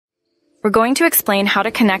We're going to explain how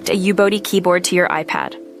to connect a Ubotie keyboard to your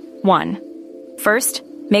iPad. 1. First,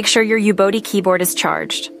 make sure your Ubotie keyboard is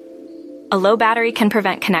charged. A low battery can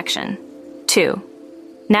prevent connection. 2.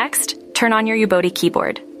 Next, turn on your Ubotie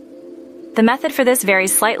keyboard. The method for this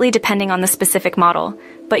varies slightly depending on the specific model,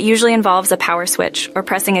 but usually involves a power switch or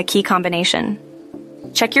pressing a key combination.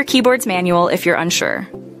 Check your keyboard's manual if you're unsure.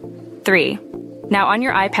 3. Now on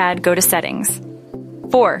your iPad, go to Settings.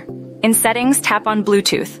 4. In Settings, tap on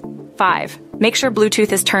Bluetooth. 5. Make sure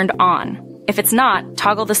Bluetooth is turned on. If it's not,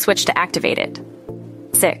 toggle the switch to activate it.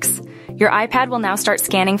 6. Your iPad will now start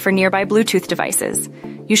scanning for nearby Bluetooth devices.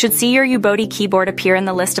 You should see your Ubotie keyboard appear in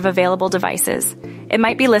the list of available devices. It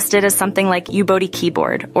might be listed as something like Ubotie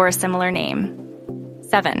Keyboard or a similar name.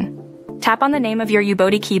 7. Tap on the name of your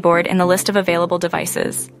Ubotie keyboard in the list of available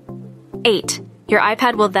devices. 8. Your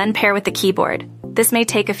iPad will then pair with the keyboard. This may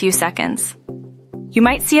take a few seconds. You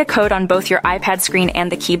might see a code on both your iPad screen and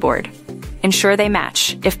the keyboard. Ensure they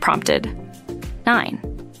match, if prompted. 9.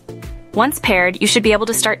 Once paired, you should be able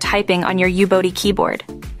to start typing on your Ubotie keyboard.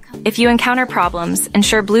 If you encounter problems,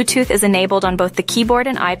 ensure Bluetooth is enabled on both the keyboard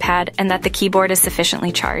and iPad and that the keyboard is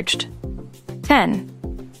sufficiently charged.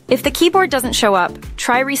 10. If the keyboard doesn't show up,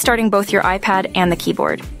 try restarting both your iPad and the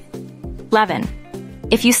keyboard. 11.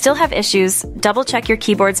 If you still have issues, double-check your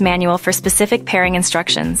keyboard's manual for specific pairing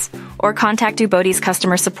instructions, or contact Ubotie's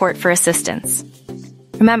customer support for assistance.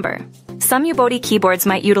 Remember, some Ubotie keyboards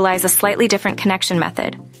might utilize a slightly different connection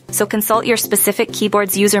method, so consult your specific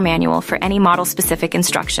keyboard's user manual for any model-specific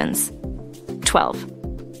instructions. 12.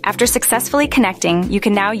 After successfully connecting, you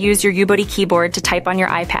can now use your Ubotie keyboard to type on your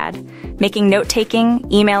iPad, making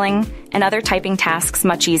note-taking, emailing, and other typing tasks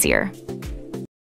much easier.